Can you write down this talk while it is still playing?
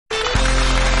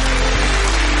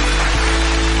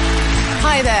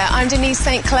Hi there, I'm Denise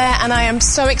St. Clair and I am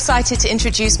so excited to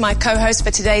introduce my co-host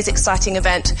for today's exciting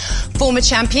event. Former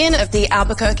champion of the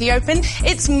Albuquerque Open,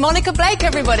 it's Monica Blake,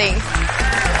 everybody.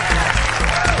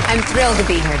 I'm thrilled to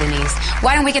be here, Denise.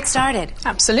 Why don't we get started?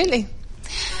 Absolutely.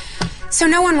 So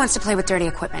no one wants to play with dirty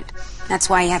equipment. That's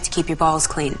why you have to keep your balls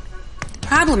clean. The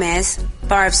problem is, a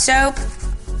bar of soap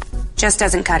just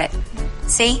doesn't cut it.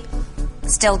 See?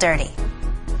 Still dirty.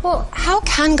 Well, how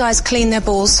can guys clean their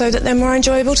balls so that they're more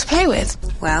enjoyable to play with?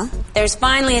 Well, there's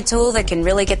finally a tool that can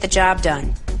really get the job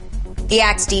done. The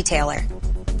Axe Detailer.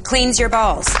 Cleans your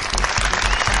balls.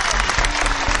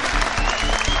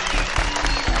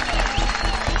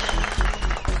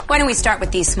 Why don't we start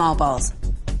with these small balls?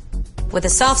 With a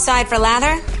soft side for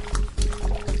lather,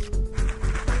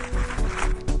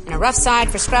 and a rough side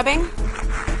for scrubbing,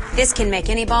 this can make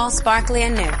any ball sparkly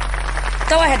and new.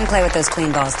 Go ahead and play with those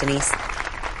clean balls, Denise.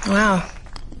 Wow.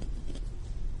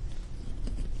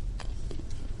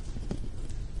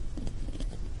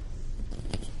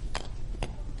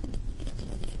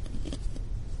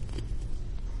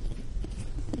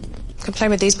 Could play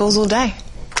with these balls all day.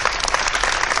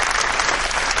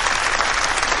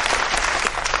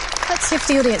 Let's see if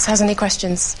the audience has any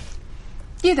questions.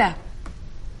 You there.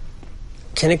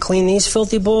 Can it clean these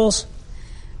filthy balls?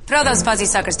 Throw those fuzzy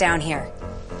suckers down here.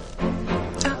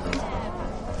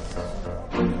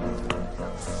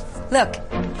 Look.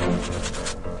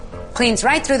 Cleans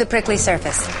right through the prickly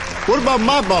surface. What about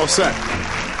my ball sack?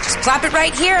 Just plop it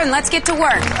right here and let's get to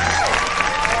work.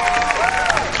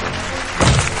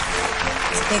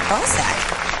 It's a big ball sack.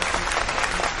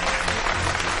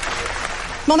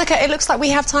 Monica, it looks like we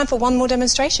have time for one more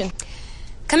demonstration.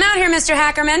 Come out here, Mr.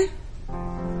 Hackerman.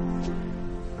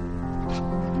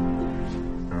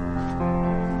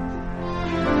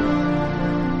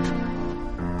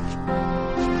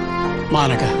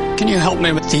 Monica, can you help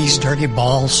me with these dirty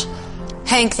balls?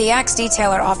 Hank, the Axe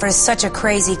Detailer offers such a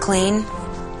crazy clean.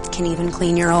 It can even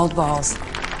clean your old balls.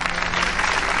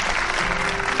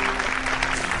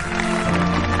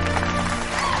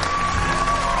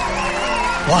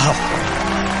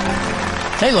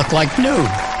 Wow. They look like new.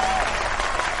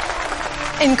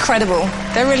 Incredible.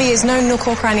 There really is no nook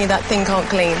or cranny that thing can't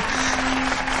clean.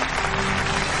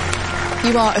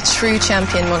 You are a true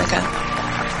champion, Monica.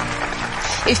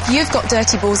 If you've got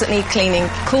dirty balls that need cleaning,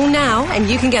 call now and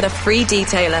you can get a free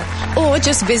detailer. Or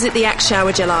just visit the Axe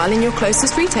Shower Gel aisle in your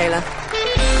closest retailer.